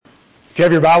If you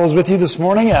have your Bibles with you this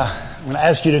morning, I'm going to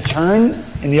ask you to turn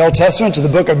in the Old Testament to the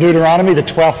book of Deuteronomy, the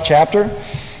 12th chapter.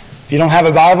 If you don't have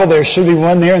a Bible, there should be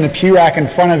one there in the pew rack in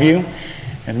front of you.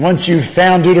 And once you've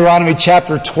found Deuteronomy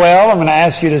chapter 12, I'm going to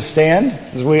ask you to stand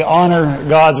as we honor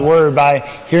God's Word by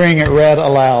hearing it read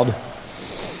aloud.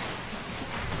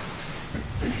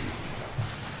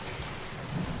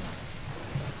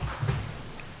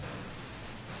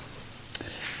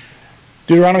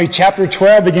 Deuteronomy chapter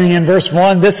 12, beginning in verse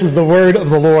 1, this is the word of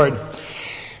the Lord.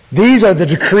 These are the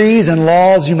decrees and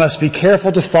laws you must be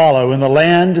careful to follow in the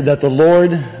land that the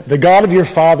Lord, the God of your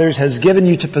fathers, has given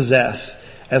you to possess,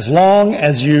 as long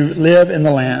as you live in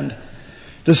the land.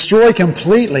 Destroy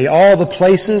completely all the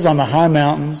places on the high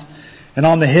mountains and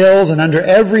on the hills and under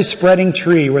every spreading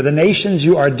tree where the nations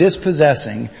you are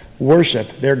dispossessing worship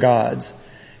their gods.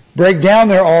 Break down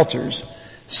their altars.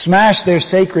 Smash their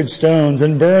sacred stones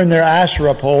and burn their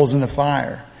Asherah poles in the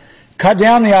fire. Cut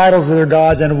down the idols of their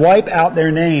gods and wipe out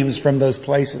their names from those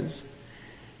places.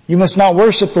 You must not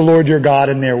worship the Lord your God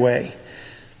in their way,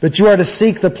 but you are to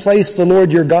seek the place the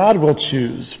Lord your God will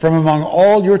choose from among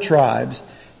all your tribes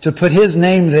to put his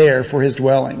name there for his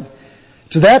dwelling.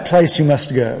 To that place you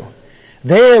must go.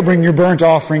 There bring your burnt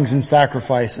offerings and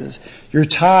sacrifices, your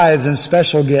tithes and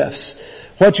special gifts,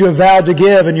 what you have vowed to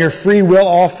give, and your free will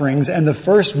offerings, and the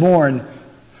firstborn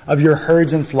of your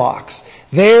herds and flocks.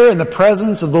 There, in the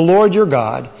presence of the Lord your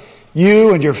God,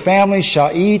 you and your family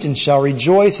shall eat and shall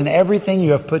rejoice in everything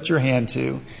you have put your hand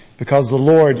to, because the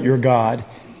Lord your God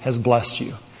has blessed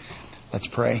you. Let's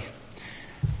pray.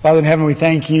 Father in heaven, we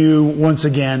thank you once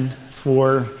again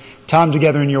for time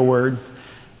together in your word.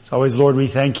 As always, Lord, we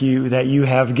thank you that you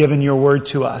have given your word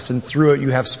to us, and through it you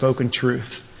have spoken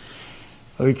truth.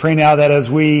 We pray now that as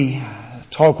we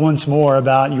talk once more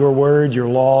about your word, your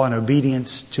law, and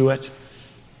obedience to it,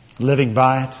 living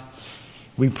by it,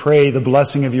 we pray the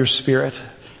blessing of your Spirit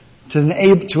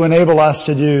to enable us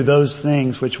to do those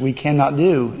things which we cannot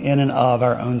do in and of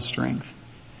our own strength.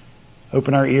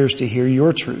 Open our ears to hear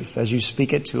your truth as you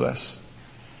speak it to us.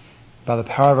 By the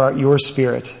power of your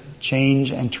Spirit,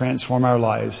 change and transform our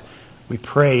lives. We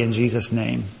pray in Jesus'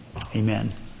 name.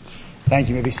 Amen. Thank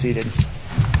you. You may be seated.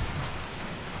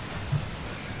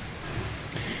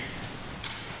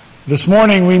 This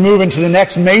morning we move into the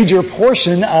next major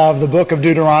portion of the book of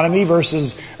Deuteronomy,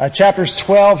 chapters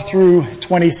 12 through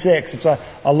 26. It's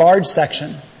a large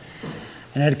section,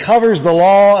 and it covers the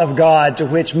law of God to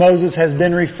which Moses has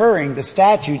been referring, the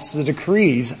statutes, the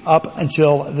decrees, up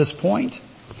until this point.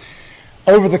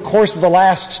 Over the course of the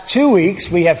last 2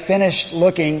 weeks, we have finished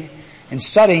looking and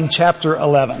studying chapter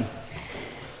 11.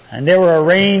 And there were a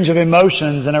range of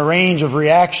emotions and a range of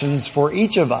reactions for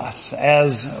each of us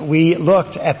as we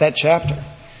looked at that chapter.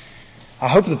 I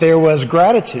hope that there was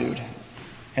gratitude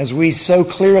as we so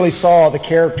clearly saw the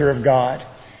character of God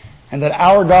and that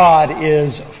our God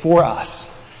is for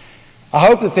us. I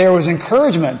hope that there was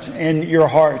encouragement in your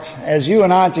heart as you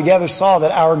and I together saw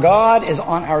that our God is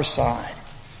on our side.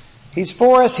 He's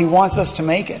for us. He wants us to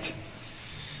make it.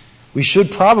 We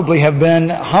should probably have been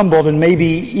humbled and maybe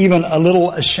even a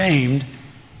little ashamed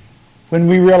when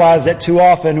we realize that too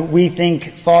often we think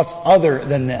thoughts other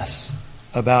than this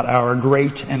about our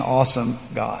great and awesome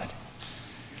God.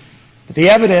 But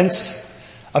the evidence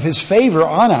of his favor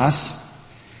on us,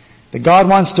 that God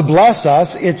wants to bless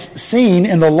us, it's seen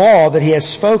in the law that he has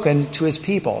spoken to his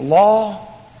people.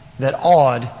 Law that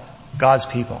awed God's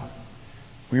people.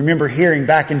 We remember hearing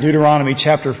back in Deuteronomy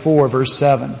chapter 4, verse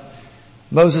 7.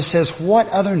 Moses says, what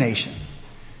other nation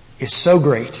is so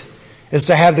great as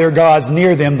to have their gods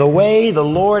near them the way the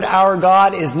Lord our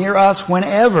God is near us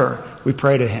whenever we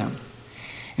pray to him?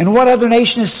 And what other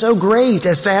nation is so great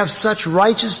as to have such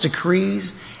righteous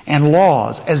decrees and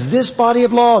laws as this body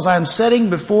of laws I am setting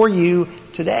before you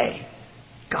today?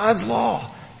 God's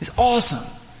law is awesome.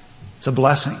 It's a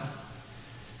blessing.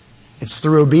 It's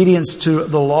through obedience to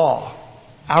the law,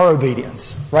 our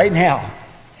obedience right now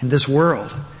in this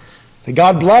world, that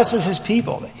God blesses his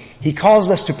people. He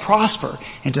calls us to prosper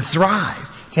and to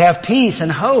thrive, to have peace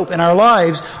and hope in our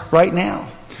lives right now.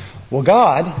 Well,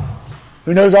 God,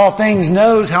 who knows all things,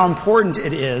 knows how important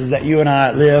it is that you and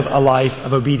I live a life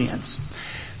of obedience.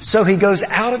 So he goes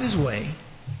out of his way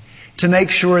to make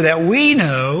sure that we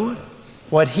know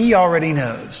what he already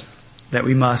knows, that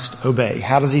we must obey.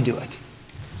 How does he do it?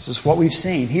 This is what we've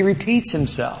seen. He repeats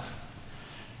himself.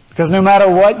 Because no matter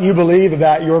what you believe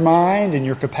about your mind and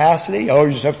your capacity,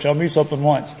 you just have to tell me something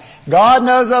once. God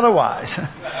knows otherwise.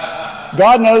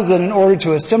 God knows that in order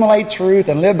to assimilate truth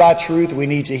and live by truth, we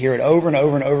need to hear it over and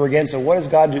over and over again. So what does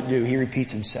God do? He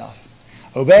repeats himself.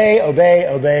 Obey, obey,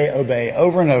 obey, obey.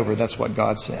 Over and over. That's what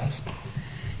God says.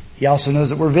 He also knows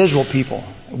that we're visual people.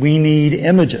 We need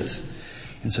images.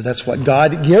 And so that's what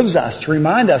God gives us to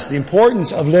remind us the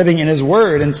importance of living in His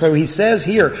Word. And so He says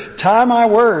here, tie my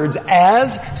words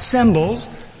as symbols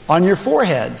on your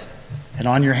foreheads and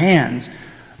on your hands.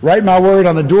 Write my word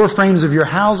on the door frames of your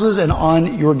houses and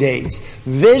on your gates.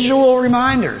 Visual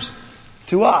reminders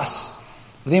to us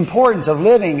of the importance of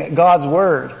living God's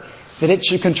Word. That it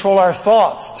should control our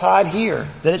thoughts, tied here.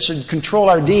 That it should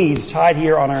control our deeds, tied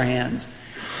here on our hands.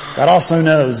 God also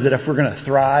knows that if we're going to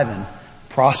thrive and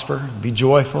prosper, be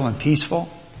joyful and peaceful,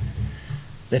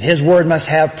 that His Word must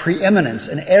have preeminence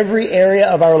in every area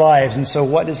of our lives. And so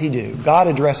what does He do? God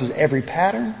addresses every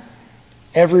pattern,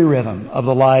 every rhythm of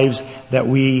the lives that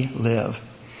we live.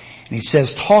 And He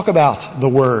says, talk about the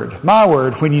Word, my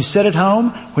Word, when you sit at home,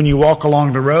 when you walk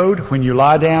along the road, when you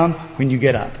lie down, when you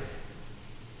get up.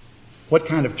 What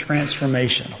kind of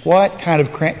transformation? What kind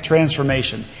of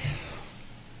transformation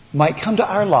might come to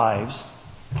our lives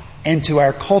and to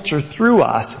our culture through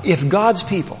us if God's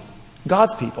people,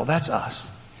 that's us,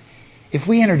 if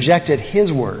we interjected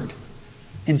His Word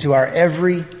into our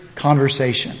every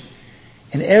conversation,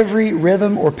 in every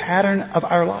rhythm or pattern of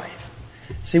our life.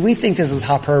 See, we think this is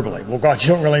hyperbole. Well, God, you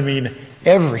don't really mean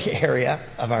every area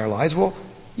of our lives. Well,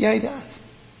 yeah, He does.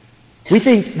 We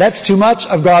think that's too much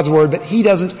of God's Word, but He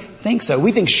doesn't think so.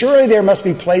 We think surely there must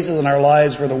be places in our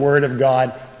lives where the Word of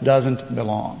God doesn't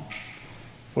belong.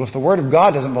 Well, if the Word of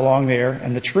God doesn't belong there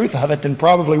and the truth of it, then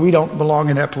probably we don't belong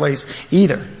in that place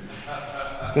either.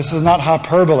 This is not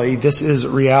hyperbole. This is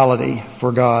reality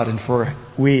for God and for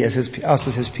us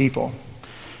as His people.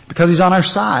 Because He's on our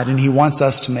side and He wants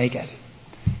us to make it.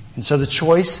 And so the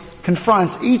choice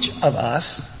confronts each of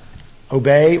us,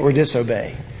 obey or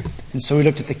disobey. And so we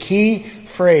looked at the key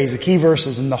phrase, the key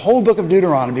verses in the whole book of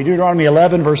Deuteronomy. Deuteronomy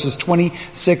 11 verses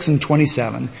 26 and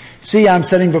 27. See, I'm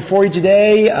setting before you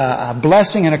today a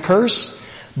blessing and a curse.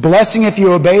 Blessing if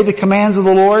you obey the commands of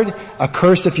the Lord. A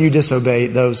curse if you disobey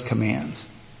those commands.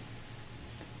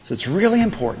 So it's really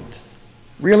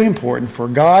important for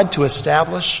God to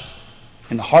establish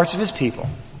in the hearts of His people,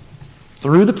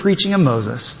 through the preaching of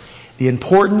Moses, the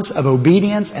importance of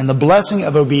obedience and the blessing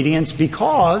of obedience,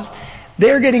 because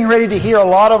they're getting ready to hear a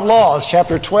lot of laws.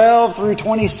 Chapter 12 through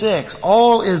 26.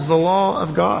 All is the law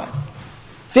of God.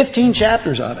 15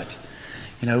 chapters of it.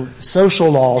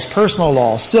 Social laws, personal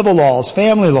laws, civil laws,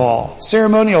 family law,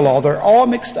 ceremonial law. They're all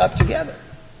mixed up together.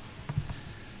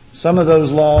 Some of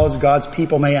those laws God's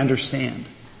people may understand.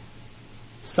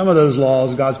 Some of those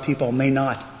laws God's people may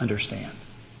not understand.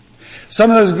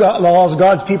 Some of those laws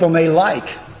God's people may like.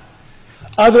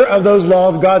 Other of those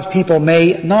laws God's people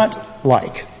may not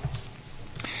like.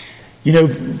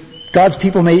 God's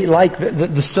people may like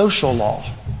the social law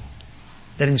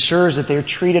that ensures that they're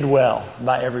treated well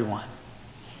by everyone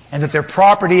and that their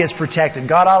property is protected.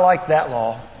 God, I like that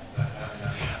law.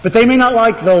 But they may not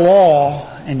like the law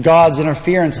and God's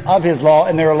interference of His law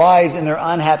in their lives, in their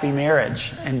unhappy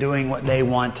marriage, and doing what they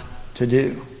want to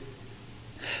do.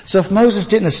 So if Moses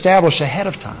didn't establish ahead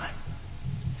of time,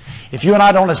 if you and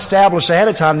I don't establish ahead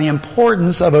of time the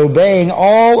importance of obeying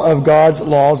all of God's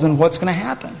laws, then what's going to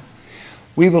happen?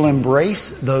 We will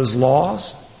embrace those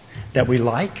laws that we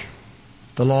like,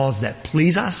 the laws that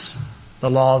please us, the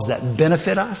laws that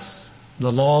benefit us,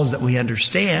 the laws that we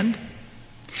understand,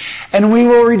 and we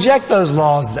will reject those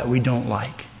laws that we don't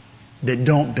like, that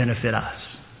don't benefit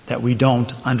us, that we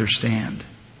don't understand.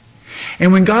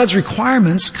 And when God's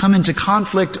requirements come into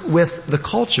conflict with the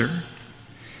culture,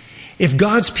 if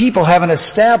God's people haven't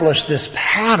established this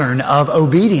pattern of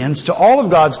obedience to all of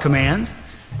God's commands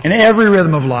in every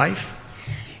rhythm of life,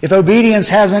 if obedience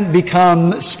hasn't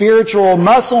become spiritual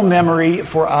muscle memory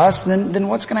for us, then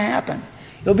what's going to happen?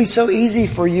 It'll be so easy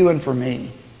for you and for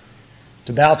me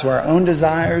to bow to our own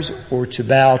desires or to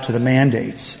bow to the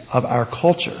mandates of our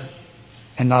culture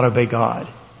and not obey God.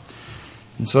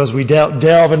 And so as we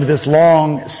delve into this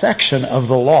long section of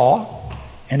the law,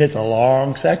 and it's a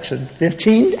long section,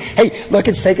 15. Hey, look,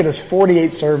 it's taken us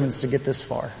 48 sermons to get this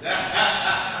far.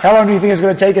 How long do you think it's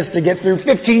going to take us to get through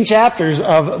 15 chapters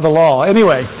of the law?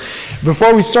 Anyway,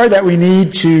 before we start that, we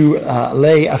need to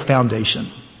lay a foundation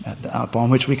upon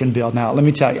which we can build. Now, let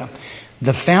me tell you,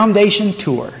 the foundation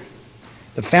tour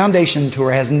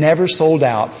has never sold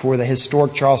out for the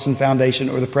Historic Charleston Foundation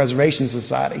or the Preservation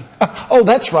Society. Oh,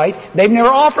 that's right. They've never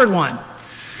offered one.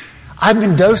 I've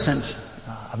been docent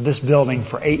of this building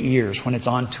for 8 years when it's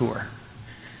on tour.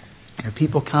 And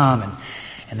people come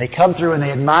and they come through and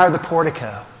they admire the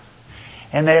portico.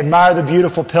 And they admire the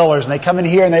beautiful pillars. And they come in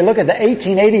here and they look at the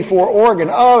 1884 organ.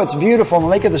 Oh, it's beautiful. And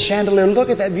they look at the chandelier. Look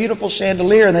at that beautiful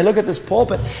chandelier. And they look at this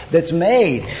pulpit that's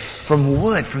made from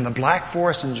wood from the Black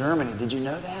Forest in Germany. Did you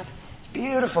know that? It's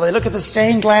beautiful. They look at the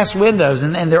stained glass windows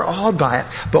and they're awed by it.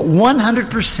 But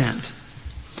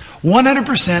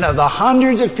 100% of the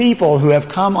hundreds of people who have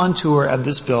come on tour of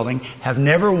this building have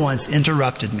never once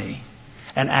interrupted me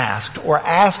and asked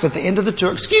at the end of the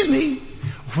tour, excuse me,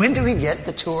 when do we get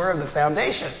the tour of the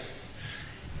foundation?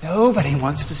 Nobody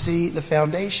wants to see the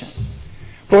foundation.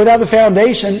 But without the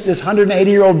foundation, this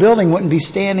 180-year-old building wouldn't be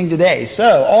standing today.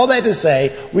 So, all that to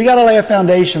say, we got to lay a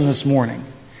foundation this morning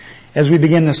as we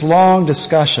begin this long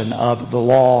discussion of the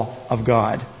law of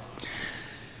God.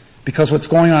 Because what's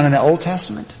going on in the Old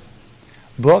Testament,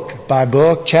 book by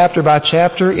book, chapter by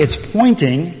chapter, it's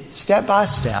pointing step by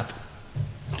step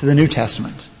to the New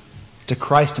Testament, to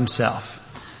Christ Himself.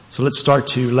 So let's start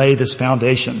to lay this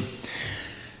foundation.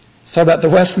 Let's talk about the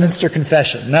Westminster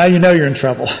Confession. Now you know you're in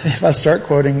trouble if I start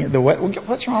quoting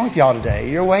what's wrong with y'all today?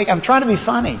 You're awake? I'm trying to be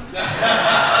funny.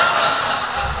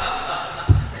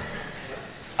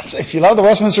 If you love the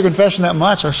Westminster Confession that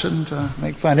much, I shouldn't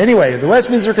make fun. Anyway, the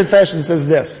Westminster Confession says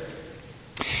this.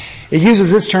 It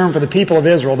uses this term for the people of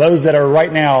Israel, those that are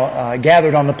right now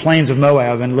gathered on the plains of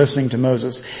Moab and listening to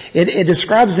Moses. It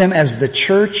describes them as the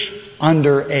church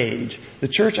under age. The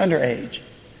church under age.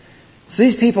 So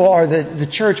these people are the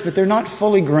church, but they're not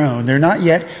fully grown. They're not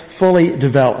yet fully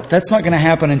developed. That's not going to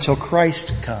happen until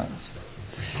Christ comes.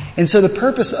 And so the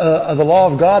purpose of the law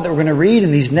of God that we're going to read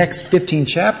in these next 15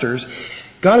 chapters,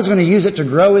 God is going to use it to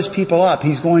grow His people up.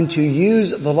 He's going to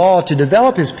use the law to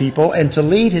develop His people and to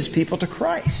lead His people to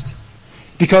Christ.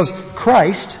 Because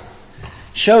Christ,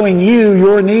 showing you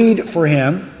your need for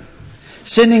Him,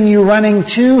 sending you running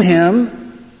to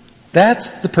Him,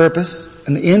 that's the purpose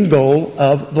and the end goal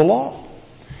of the law.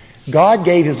 God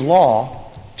gave His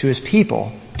law to His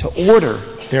people to order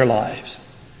their lives.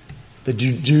 The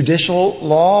judicial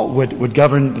law would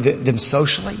govern them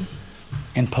socially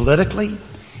and politically.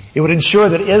 It would ensure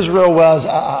that Israel was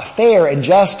a fair and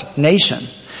just nation,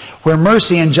 where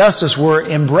mercy and justice were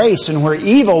embraced and where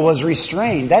evil was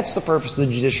restrained. That's the purpose of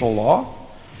the judicial law.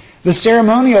 The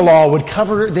ceremonial law would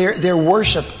cover their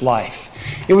worship life.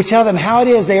 It would tell them how it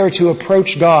is they are to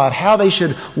approach God, how they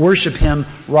should worship Him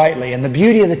rightly. And the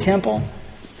beauty of the temple,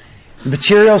 the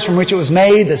materials from which it was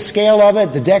made, the scale of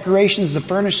it, the decorations, the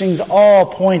furnishings, all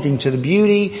pointing to the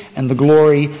beauty and the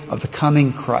glory of the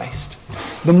coming Christ.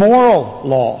 The moral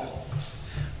law,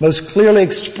 most clearly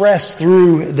expressed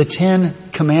through the 10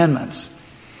 Commandments.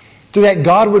 Through that,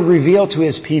 God would reveal to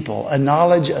His people a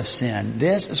knowledge of sin.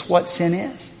 This is what sin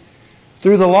is.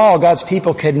 Through the law, God's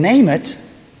people could name it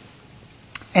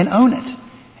and own it.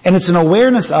 And it's an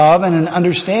awareness of and an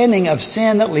understanding of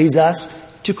sin that leads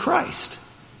us to Christ.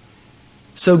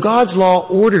 So God's law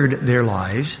ordered their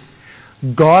lives.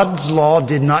 God's law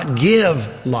did not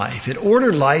give life. It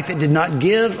ordered life. It did not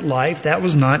give life. That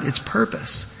was not its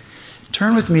purpose.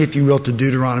 Turn with me, if you will, to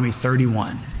Deuteronomy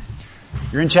 31.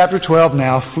 You're in chapter 12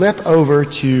 now. Flip over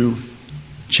to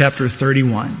chapter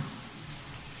 31.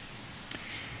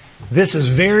 This is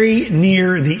very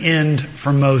near the end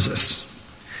for Moses.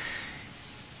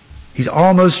 He's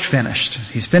almost finished.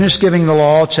 He's finished giving the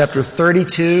law. Chapter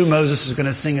 32, Moses is going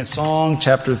to sing a song.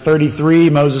 Chapter 33,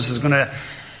 Moses is going to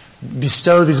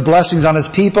bestow these blessings on his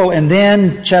people. And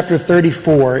then chapter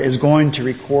 34 is going to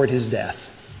record his death.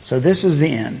 So this is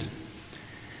the end.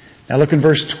 Now look in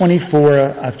verse 24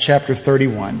 of chapter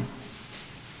 31.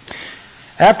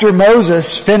 After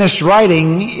Moses finished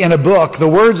writing in a book the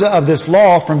words of this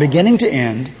law from beginning to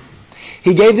end,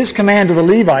 he gave this command to the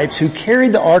Levites who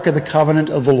carried the Ark of the Covenant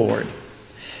of the Lord.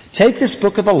 Take this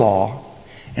book of the law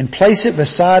and place it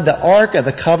beside the Ark of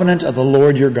the Covenant of the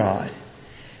Lord your God.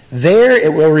 There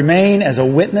it will remain as a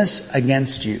witness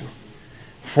against you.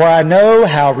 For I know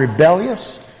how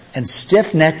rebellious and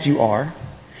stiff-necked you are.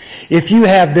 If you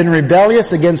have been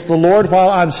rebellious against the Lord while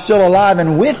I'm still alive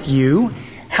and with you,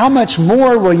 how much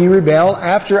more will you rebel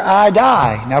after I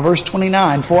die? Now verse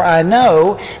 29, for I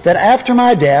know that after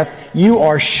my death you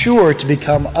are sure to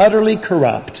become utterly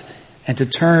corrupt and to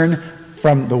turn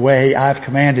from the way I've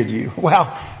commanded you.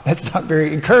 Wow, that's not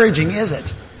very encouraging, is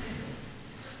it?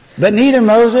 But neither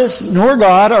Moses nor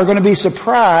God are going to be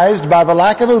surprised by the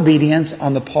lack of obedience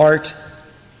on the part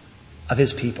of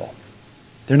His people.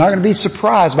 They're not going to be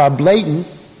surprised by blatant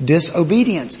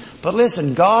disobedience. But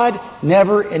listen, God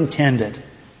never intended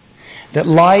that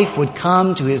life would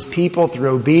come to His people through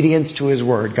obedience to His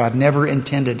word. God never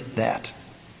intended that.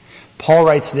 Paul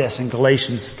writes this in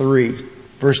Galatians 3,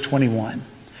 verse 21.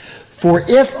 For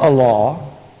if a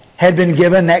law had been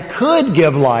given that could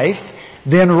give life,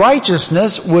 then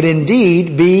righteousness would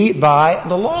indeed be by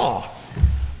the law.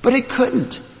 But it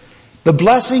couldn't. The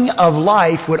blessing of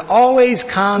life would always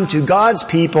come to God's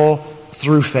people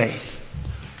through faith.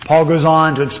 Paul goes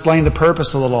on to explain the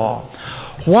purpose of the law.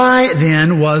 Why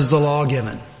then was the law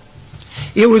given?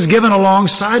 It was given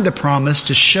alongside the promise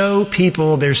to show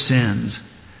people their sins.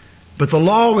 But the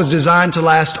law was designed to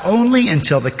last only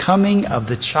until the coming of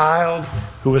the child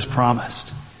who was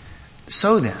promised.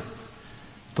 So then,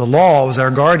 the law was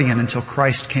our guardian until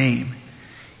Christ came,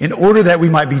 in order that we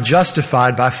might be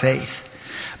justified by faith.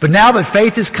 But now that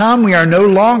faith has come, we are no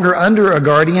longer under a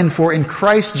guardian, for in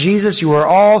Christ Jesus you are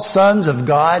all sons of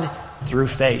God through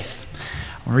faith.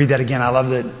 I'll read that again. I love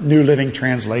the New Living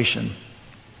Translation.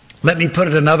 Let me put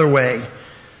it another way.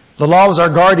 The law was our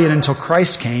guardian until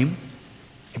Christ came.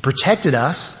 It protected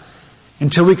us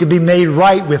until we could be made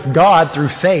right with God through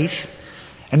faith.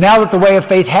 And now that the way of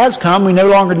faith has come, we no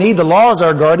longer need the law as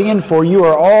our guardian, for you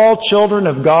are all children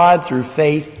of God through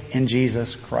faith in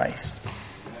Jesus Christ.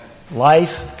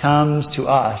 Life comes to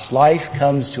us. Life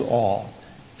comes to all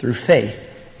through faith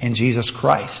in Jesus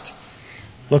Christ.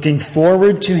 Looking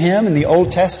forward to Him in the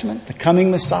Old Testament, the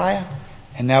coming Messiah,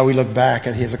 and now we look back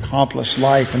at His accomplished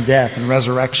life and death and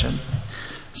resurrection.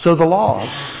 So the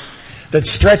laws that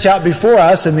stretch out before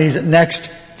us in these next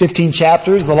 15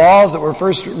 chapters, the laws that were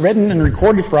first written and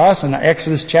recorded for us in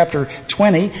Exodus chapter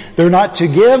 20, they're not to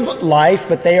give life,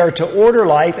 but they are to order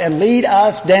life and lead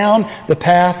us down the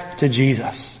path to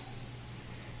Jesus.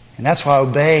 And that's why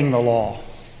obeying the law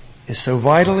is so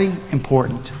vitally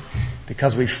important,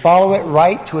 because we follow it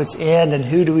right to its end, and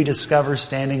who do we discover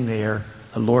standing there?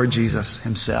 The Lord Jesus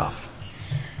Himself.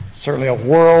 Certainly a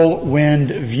whirlwind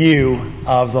view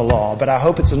of the law, but I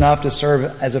hope it's enough to serve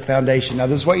as a foundation. Now,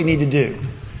 this is what you need to do.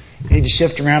 You need to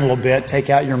shift around a little bit, take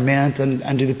out your mint and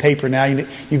undo the paper now.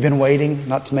 You've been waiting,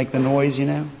 not to make the noise,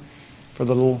 for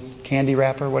the little candy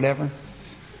wrapper, whatever.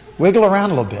 Wiggle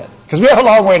around a little bit, because we have a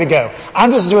long way to go.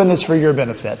 I'm just doing this for your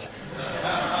benefit.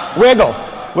 Wiggle,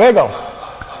 wiggle.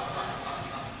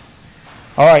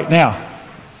 All right, now,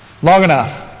 long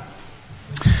enough.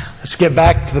 Let's get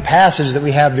back to the passage that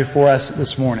we have before us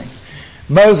this morning.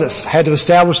 Moses had to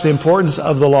establish the importance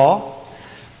of the law.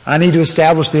 I need to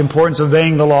establish the importance of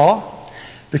obeying the law,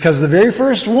 because the very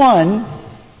first one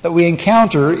that we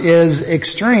encounter is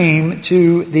extreme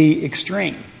to the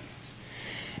extreme.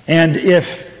 And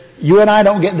if you and I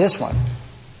don't get this one,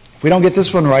 if we don't get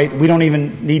this one right, we don't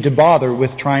even need to bother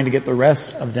with trying to get the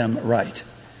rest of them right.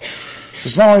 So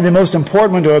it's not only the most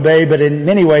important one to obey, but in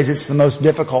many ways it's the most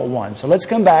difficult one. So let's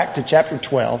come back to chapter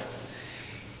 12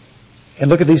 and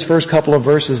look at these first couple of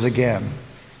verses again.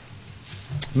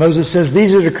 Moses says,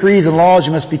 "These are decrees and laws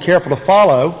you must be careful to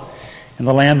follow in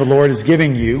the land the Lord is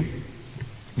giving you."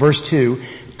 Verse 2,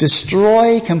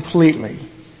 "Destroy completely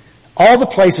all the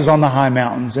places on the high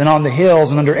mountains and on the hills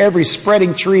and under every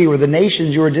spreading tree where the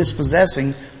nations you are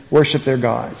dispossessing worship their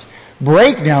gods.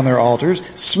 Break down their altars,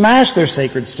 smash their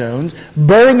sacred stones,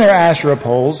 burn their Asherah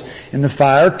poles in the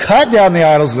fire, cut down the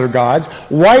idols of their gods,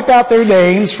 wipe out their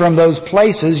names from those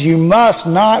places. You must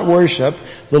not worship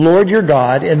the Lord your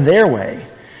God in their way,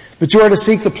 but you are to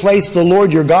seek the place the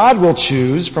Lord your God will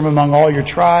choose from among all your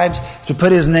tribes to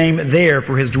put His name there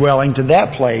for His dwelling. To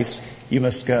that place you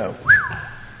must go."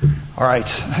 All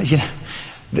right,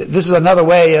 this is another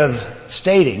way of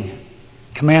stating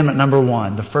commandment number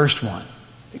 1, the first one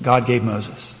that God gave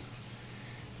Moses.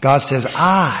 God says,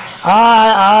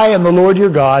 I am the Lord your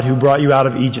God who brought you out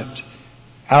of Egypt,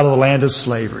 out of the land of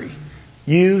slavery.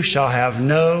 You shall have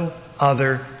no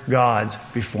other gods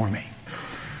before me.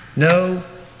 No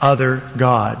other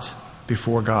gods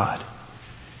before God.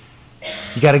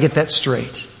 You got to get that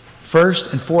straight.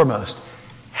 First and foremost,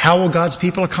 how will God's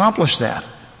people accomplish that?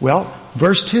 Well,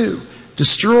 verse 2,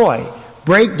 destroy,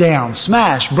 break down,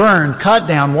 smash, burn, cut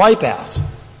down, wipe out.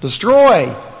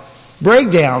 Destroy, break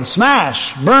down,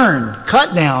 smash, burn,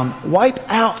 cut down, wipe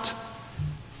out.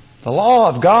 The law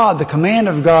of God, the command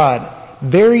of God,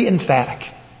 very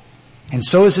emphatic. And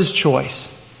so is His choice.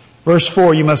 Verse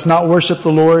 4, you must not worship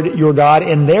the Lord your God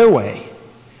in their way.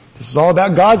 This is all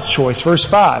about God's choice. Verse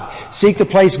 5, seek the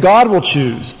place God will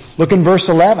choose. Look in verse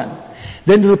 11.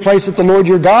 Then to the place that the Lord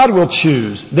your God will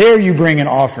choose. There you bring an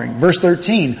offering. Verse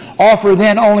 13, offer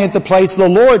then only at the place the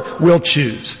Lord will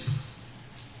choose.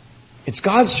 It's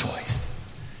God's choice.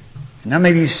 Now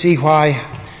maybe you see why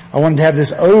I wanted to have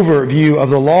this overview of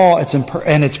the law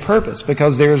and its purpose.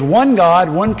 Because there's one God,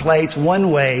 one place, one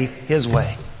way, His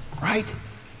way. Right?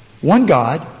 One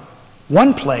God,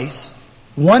 one place,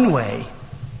 one way,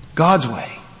 God's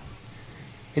way.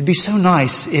 It'd be so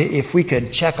nice if we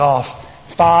could check off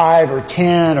 5 or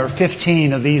 10 or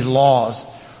 15 of these laws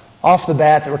off the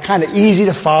bat that were kind of easy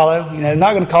to follow,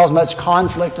 not going to cause much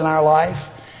conflict in our life,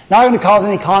 not going to cause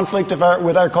any conflict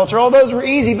with our culture. All those were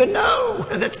easy, but no,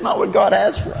 that's not what God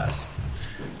has for us.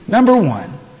 Number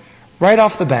one, right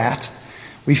off the bat,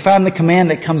 we find the command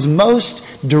that comes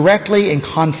most directly in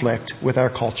conflict with our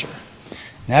culture.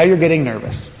 Now you're getting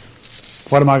nervous.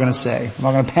 What am I going to say? Am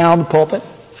I going to pound the pulpit?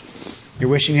 You're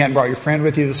wishing you hadn't brought your friend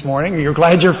with you this morning. You're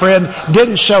glad your friend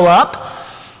didn't show up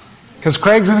because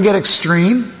Craig's going to get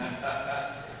extreme.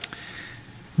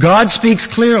 God speaks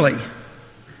clearly.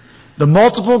 The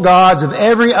multiple gods of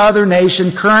every other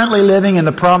nation currently living in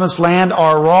the promised land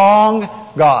are wrong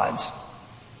gods.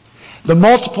 The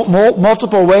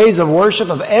multiple ways of worship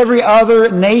of every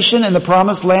other nation in the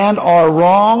promised land are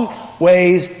wrong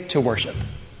ways to worship.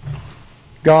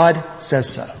 God says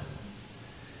so.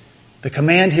 The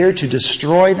command here to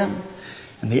destroy them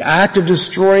and the act of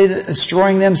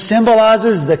destroying them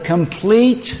symbolizes the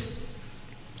complete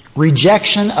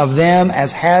rejection of them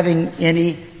as having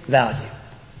any value.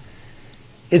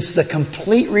 It's the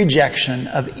complete rejection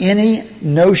of any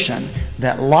notion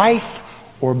that life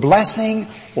or blessing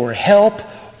or help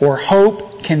or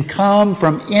hope can come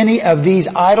from any of these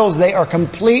idols. They are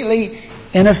completely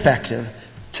ineffective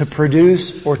to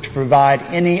produce or to provide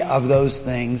any of those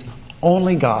things.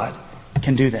 Only God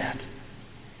can do that.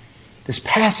 This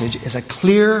passage is a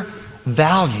clear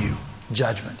value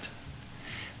judgment.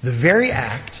 The very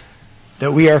act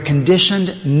that we are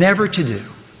conditioned never to do,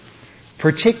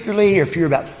 particularly if you're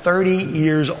about 30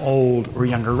 years old or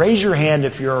younger. Raise your hand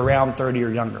if you're around 30 or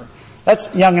younger.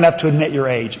 That's young enough to admit your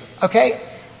age. Okay?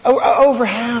 Over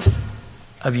half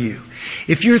of you.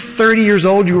 If you're 30 years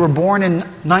old, you were born in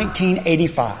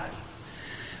 1985,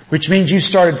 which means you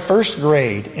started first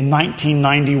grade in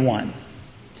 1991.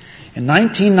 In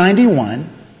 1991,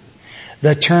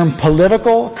 the term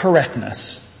political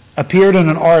correctness appeared in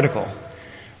an article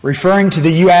referring to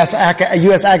the U.S.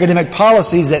 academic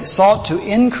policies that sought to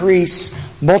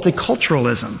increase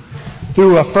multiculturalism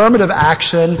through affirmative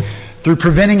action, through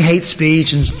preventing hate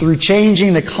speech, and through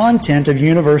changing the content of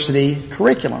university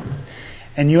curriculum.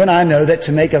 And you and I know that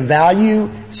to make a value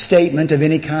statement of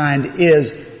any kind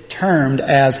is termed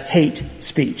as hate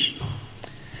speech.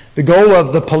 The goal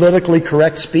of the politically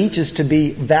correct speech is to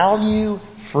be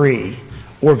value-free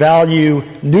or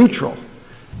value-neutral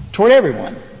toward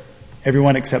everyone.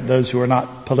 Everyone except those who are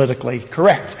not politically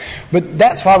correct. But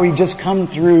that's why we've just come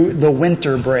through the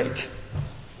winter break.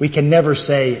 We can never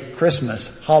say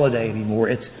Christmas holiday anymore.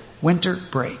 It's winter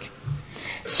break.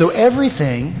 So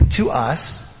everything to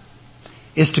us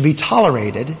is to be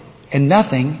tolerated and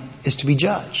nothing is to be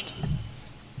judged.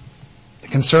 The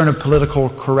concern of political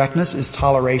correctness is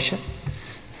toleration.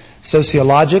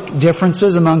 Sociologic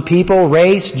differences among people,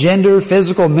 race, gender,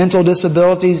 physical, mental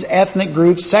disabilities, ethnic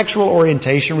groups, sexual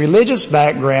orientation, religious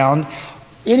background,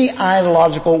 any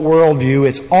ideological worldview,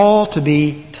 it's all to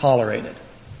be tolerated.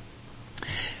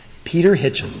 Peter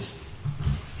Hitchens,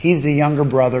 he's the younger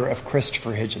brother of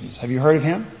Christopher Hitchens. Have you heard of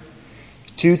him?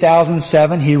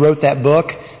 2007, he wrote that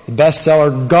book, the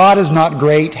bestseller, God is Not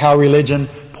Great, How Religion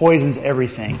Poisons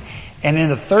Everything. And in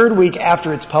the third week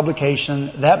after its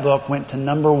publication, that book went to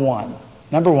number one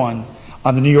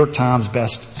on the New York Times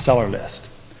bestseller list.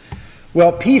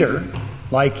 Well, Peter,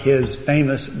 like his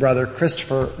famous brother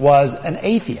Christopher, was an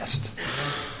atheist.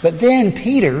 But then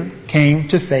Peter came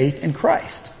to faith in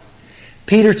Christ.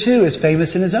 Peter, too, is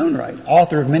famous in his own right,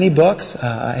 author of many books,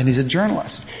 and he's a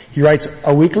journalist. He writes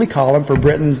a weekly column for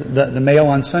Britain's The Mail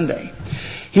on Sunday.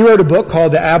 He wrote a book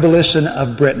called The Abolition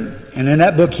of Britain. And in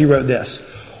that book he wrote this: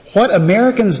 what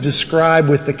Americans describe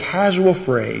with the casual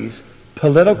phrase,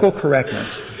 political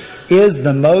correctness, is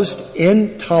the most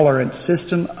intolerant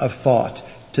system of thought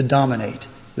to dominate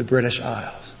the British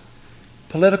Isles.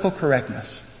 Political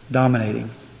correctness dominating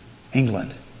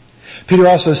England. Peter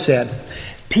also said,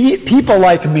 people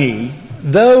like me,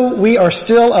 though we are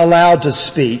still allowed to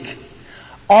speak,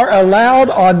 are allowed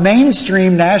on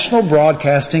mainstream national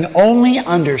broadcasting only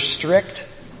under strict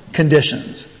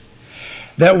conditions.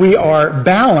 That we are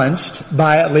balanced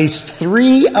by at least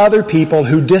 3 other people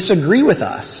who disagree with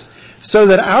us, so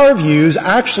that our views,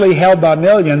 actually held by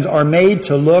millions, are made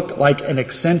to look like an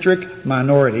eccentric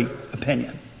minority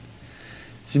opinion.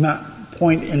 See, my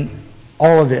point in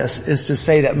all of this is to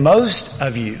say that most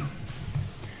of you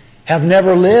have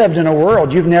never lived in a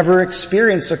world, you've never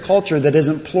experienced a culture that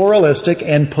isn't pluralistic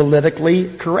and politically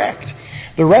correct.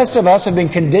 The rest of us have been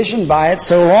conditioned by it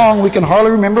so long we can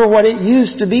hardly remember what it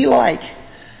used to be like.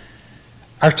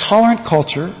 Our tolerant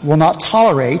culture will not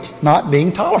tolerate not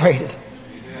being tolerated.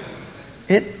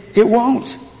 It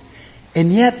won't.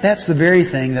 And yet that's the very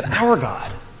thing that our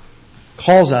God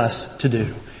calls us to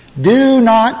do. Do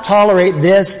not tolerate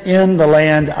this in the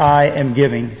land I am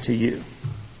giving to you.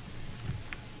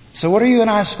 So what are you and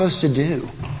I supposed to do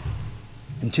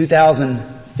in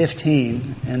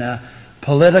 2015 in a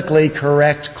politically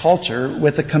correct culture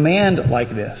with a command like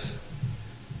this?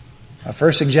 My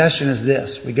first suggestion is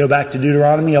this. We go back to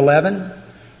Deuteronomy 11,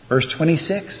 verse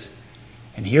 26,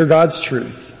 and hear God's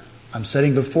truth. I'm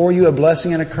setting before you a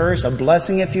blessing and a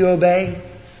blessing if you obey,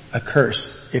 a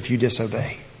curse if you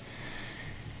disobey.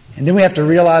 And then we have to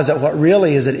realize that what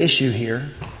really is at issue here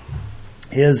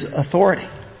is authority.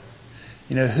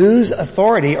 Whose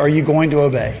authority are you going to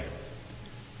obey?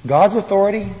 God's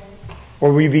authority,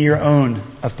 or will you be your own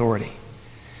authority?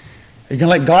 Are you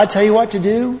going to let God tell you what to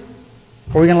do,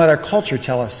 or are we going to let our culture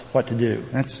tell us what to do?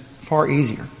 That's far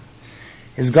easier.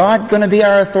 Is God going to be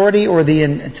our authority, or the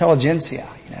intelligentsia,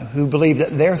 who believe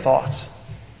that their thoughts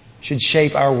should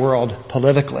shape our world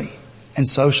politically and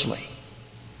socially?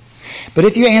 But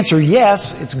if you answer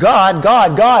yes, it's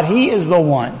God, He is the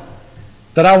one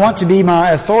that I want to be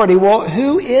my authority. Well,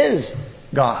 who is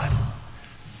God?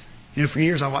 For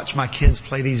years I watched my kids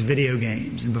play these video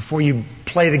games. And before you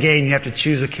play the game, you have to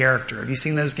choose a character. Have you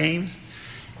seen those games?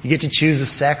 You get to choose the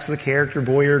sex of the character,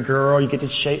 boy or girl. You get to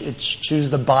choose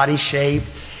the body shape,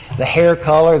 the hair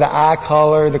color, the eye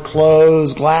color, the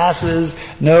clothes,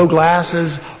 glasses, no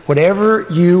glasses. Whatever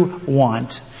you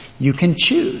want, you can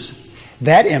choose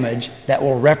that image that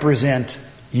will represent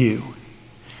you.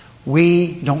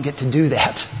 We don't get to do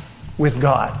that with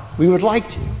God. We would like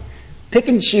to. Pick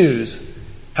and choose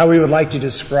how we would like to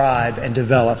describe and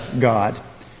develop God.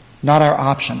 Not our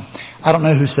option. I don't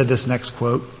know who said this next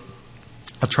quote.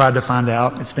 I tried to find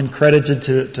out. It's been credited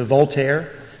to Voltaire,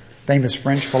 famous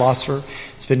French philosopher.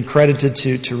 It's been credited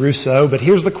to Rousseau. But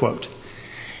here's the quote.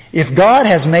 If God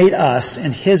has made us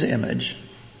in His image,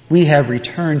 we have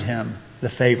returned Him the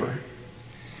favor.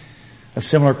 A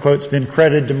similar quote's been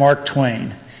credited to Mark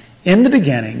Twain. In the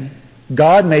beginning,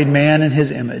 God made man in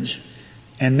His image,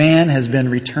 and man has been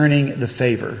returning the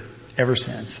favor ever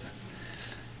since.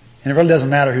 And it really doesn't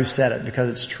matter who said it, because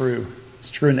it's true. It's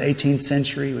true in the 18th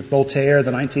century with Voltaire,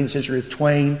 the 19th century with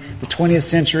Twain, the 20th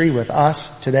century with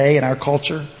us today in our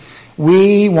culture.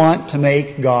 We want to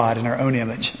make God in our own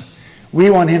image. We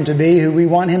want Him to be who we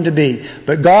want Him to be.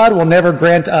 But God will never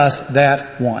grant us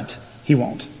that want. He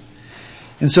won't.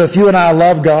 And so if you and I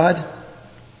love God,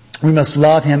 we must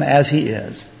love Him as He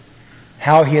is,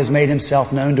 how He has made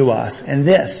Himself known to us. And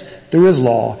this, through His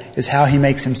law, is how He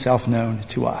makes Himself known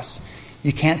to us.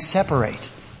 You can't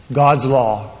separate God's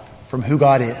law from who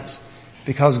God is,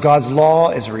 because God's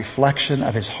law is a reflection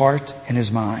of His heart and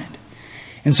His mind.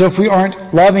 And so if we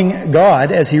aren't loving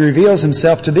God as He reveals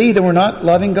Himself to be, then we're not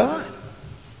loving God.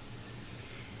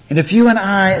 And if you and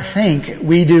I think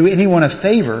we do anyone a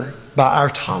favor by our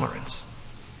tolerance,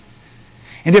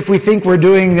 and if we think we're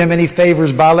doing them any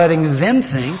favors by letting them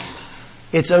think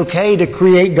it's okay to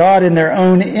create God in their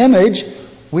own image,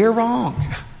 we're wrong.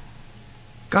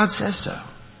 God says so.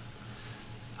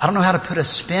 I don't know how to put a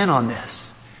spin on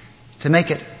this to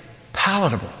make it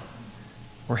palatable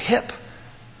or hip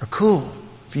or cool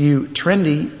for you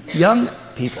trendy young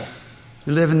people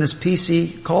who live in this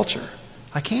PC culture.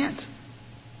 I can't.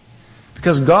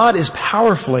 Because God is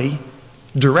powerfully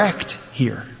direct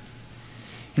here.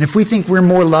 And if we think we're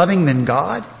more loving than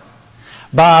God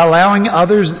by allowing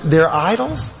others their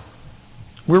idols,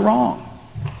 we're wrong.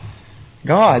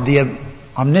 God, the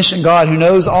omniscient God who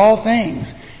knows all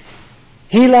things,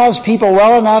 He loves people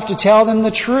well enough to tell them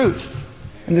the truth.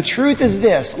 And the truth is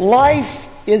this: life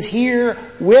is here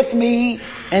with me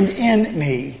and in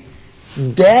me.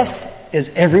 Death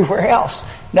is everywhere else.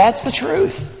 That's the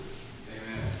truth.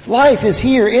 Amen. Life is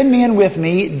here in me and with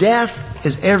me. Death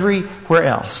is everywhere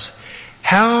else.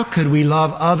 How could we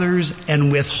love others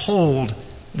and withhold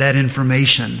that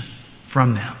information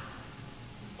from them?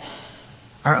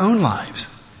 Our own lives.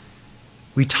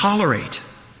 We tolerate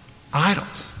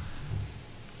idols.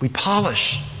 We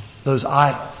polish those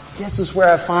idols. This is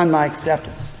where I find my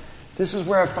acceptance. This is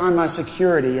where I find my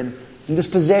security in this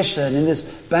position, in this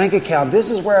bank account. This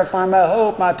is where I find my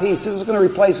hope, my peace. This is going to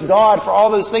replace God for all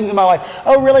those things in my life.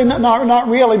 Oh, really? Not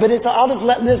really, but I'll just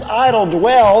let this idol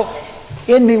dwell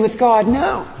in me with God.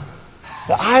 No.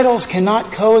 The idols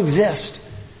cannot coexist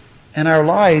in our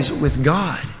lives with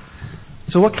God.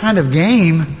 So what kind of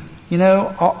game,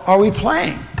 are we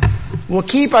playing? We'll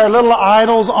keep our little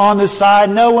idols on the side.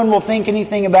 No one will think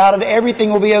anything about it.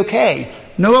 Everything will be okay.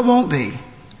 No, it won't be.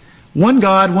 One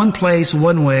God, one place,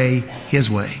 one way, His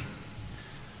way.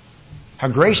 How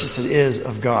gracious it is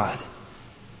of God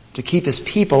to keep His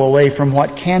people away from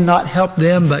what cannot help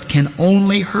them but can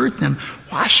only hurt them.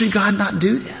 Why should God not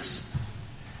do this?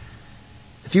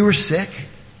 if you were sick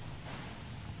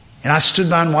and I stood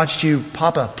by and watched you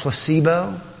pop a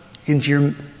placebo into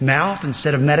your mouth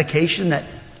instead of medication that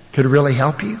could really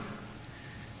help you.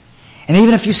 And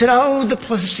even if you said, oh, the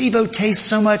placebo tastes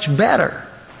so much better.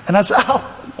 And I said,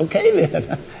 oh, okay then.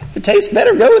 If it tastes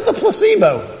better, go with the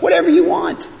placebo. Whatever you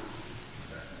want.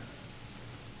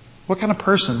 What kind of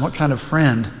person, what kind of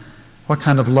friend, what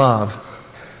kind of love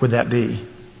would that be?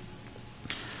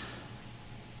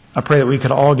 I pray that we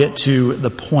could all get to the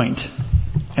point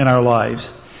in our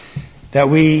lives that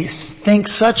we think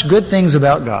such good things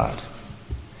about God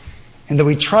and that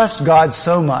we trust God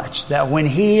so much that when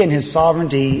He in His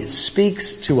sovereignty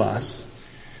speaks to us,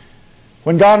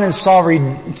 when God in His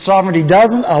sovereignty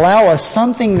doesn't allow us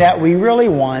something that we really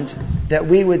want, that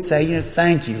we would say,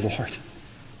 thank you, Lord.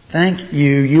 Thank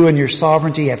you. You and your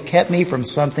sovereignty have kept me from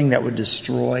something that would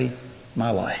destroy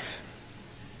my life.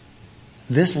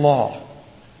 This law,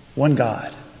 one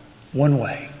God, one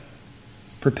way,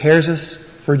 prepares us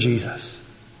for Jesus,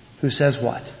 who says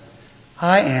what?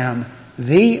 I am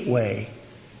the way,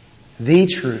 the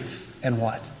truth, and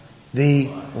what? The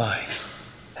life.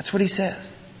 That's what He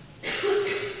says.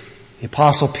 The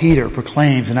Apostle Peter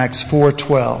proclaims in Acts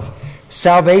 4:12,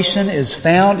 salvation is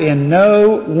found in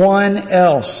no one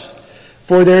else,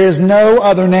 for there is no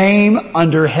other name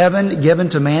under heaven given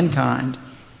to mankind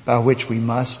by which we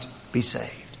must be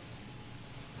saved.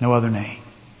 No other name.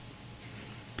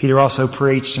 Peter also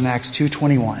preached in Acts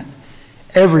 2:21,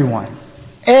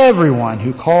 everyone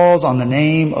who calls on the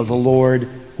name of the Lord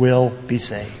will be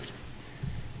saved.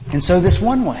 And so this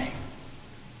one way,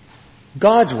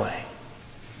 God's way,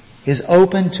 is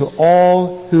open to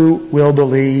all who will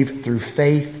believe through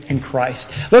faith in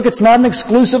Christ. Look, it's not an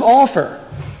exclusive offer.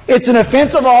 It's an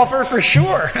offensive offer for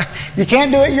sure. You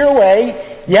can't do it your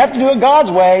way. You have to do it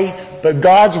God's way, but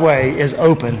God's way is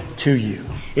open to you.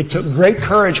 It took great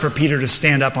courage for Peter to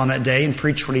stand up on that day and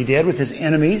preach what he did with his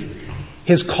enemies,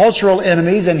 his cultural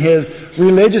enemies and his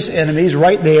religious enemies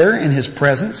right there in his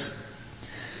presence.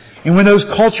 And when those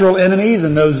cultural enemies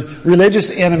and those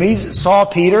religious enemies saw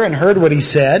Peter and heard what he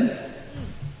said,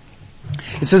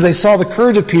 it says they saw the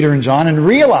courage of Peter and John and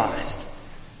realized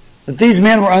that these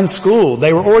men were unschooled.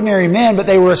 They were ordinary men, but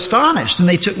they were astonished. And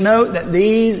they took note that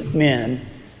these men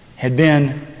had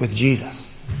been with Jesus.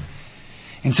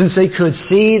 And since they could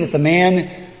see that the man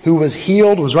who was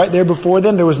healed was right there before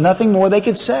them, there was nothing more they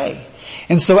could say.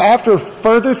 And so after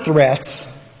further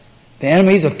threats, the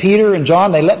enemies of Peter and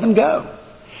John, they let them go,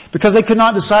 because they could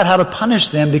not decide how to punish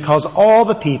them, because all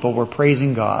the people were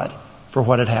praising God for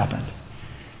what had happened.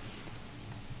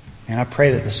 And I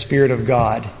pray that the Spirit of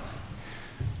God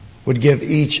would give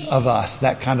each of us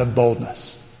that kind of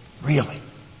boldness, really.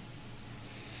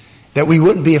 That we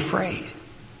wouldn't be afraid.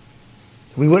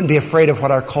 We wouldn't be afraid of what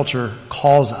our culture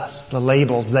calls us, the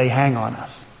labels they hang on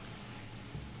us.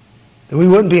 That we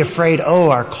wouldn't be afraid,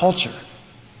 our culture,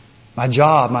 my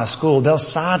job, my school, they'll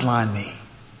sideline me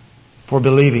for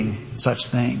believing such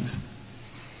things.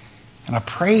 And I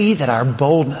pray that our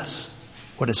boldness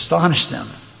would astonish them,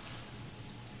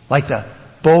 like the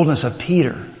boldness of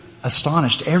Peter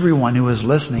astonished everyone who was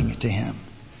listening to him.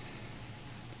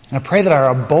 And I pray that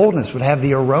our boldness would have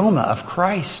the aroma of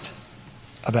Christ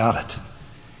about it.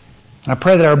 And I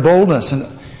pray that our boldness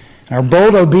and our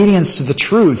bold obedience to the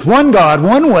truth, one God,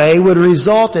 one way, would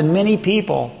result in many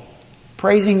people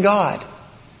praising God.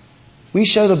 We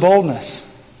show the boldness.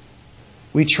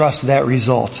 We trust that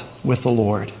result with the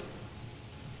Lord.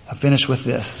 I'll finish with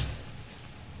this.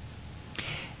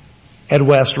 Ed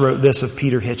West wrote this of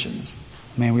Peter Hitchens,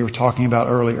 the man we were talking about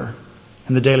earlier,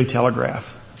 in the Daily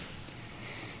Telegraph.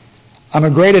 I'm a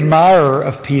great admirer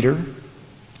of Peter,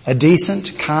 a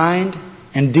decent, kind,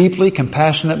 and deeply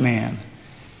compassionate man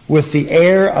with the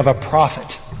air of a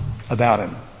prophet about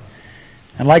him.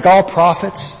 And like all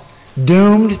prophets,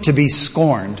 doomed to be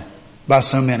scorned by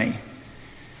so many.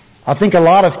 I think a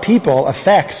lot of people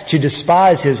affect to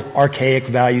despise his archaic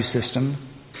value system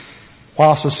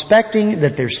while suspecting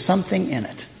that there's something in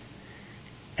it,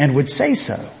 and would say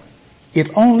so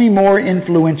if only more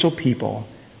influential people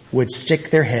would stick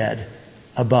their head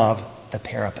above the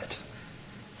parapet.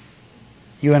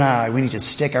 You and I, we need to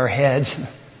stick our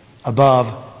heads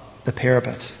above the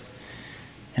parapet,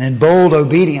 and in bold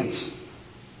obedience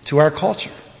to our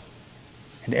culture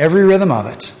and every rhythm of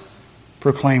it,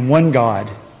 proclaim one God,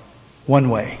 one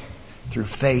way, through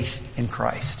faith in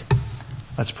Christ.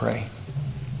 Let's pray.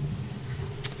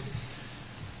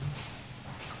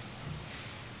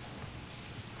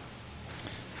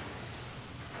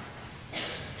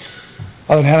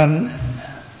 Father in heaven,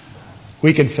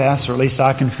 we confess, or at least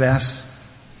I confess,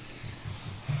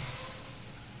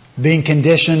 being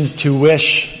conditioned to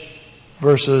wish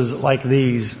verses like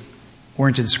these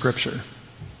weren't in Scripture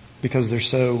because they're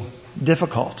so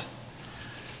difficult.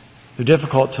 They're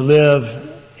difficult to live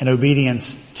in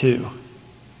obedience to.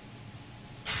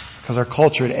 Because our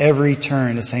culture at every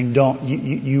turn is saying,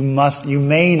 you must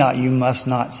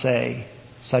not say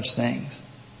such things.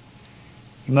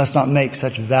 You must not make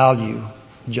such value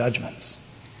judgments.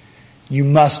 You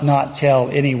must not tell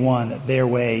anyone that their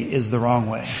way is the wrong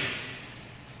way.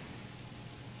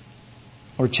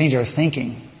 Or change our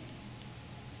thinking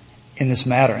in this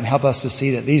matter and help us to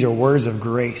see that these are words of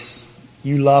grace.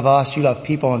 You love us, you love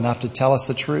people enough to tell us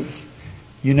the truth.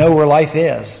 You know where life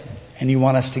is, and you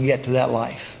want us to get to that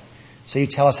life. So you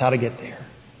tell us how to get there.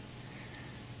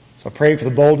 So I pray for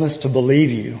the boldness to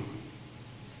believe you,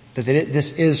 that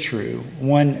this is true.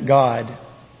 One God,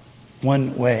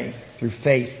 one way, through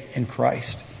faith in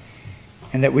Christ.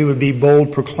 And that we would be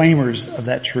bold proclaimers of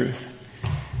that truth.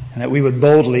 And that we would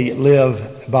boldly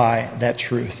live by that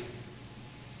truth,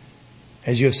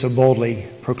 as you have so boldly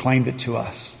proclaimed it to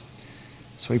us.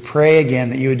 So we pray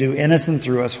again that you would do in us and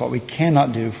through us what we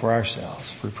cannot do for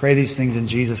ourselves. For we pray these things in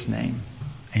Jesus' name.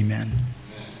 Amen.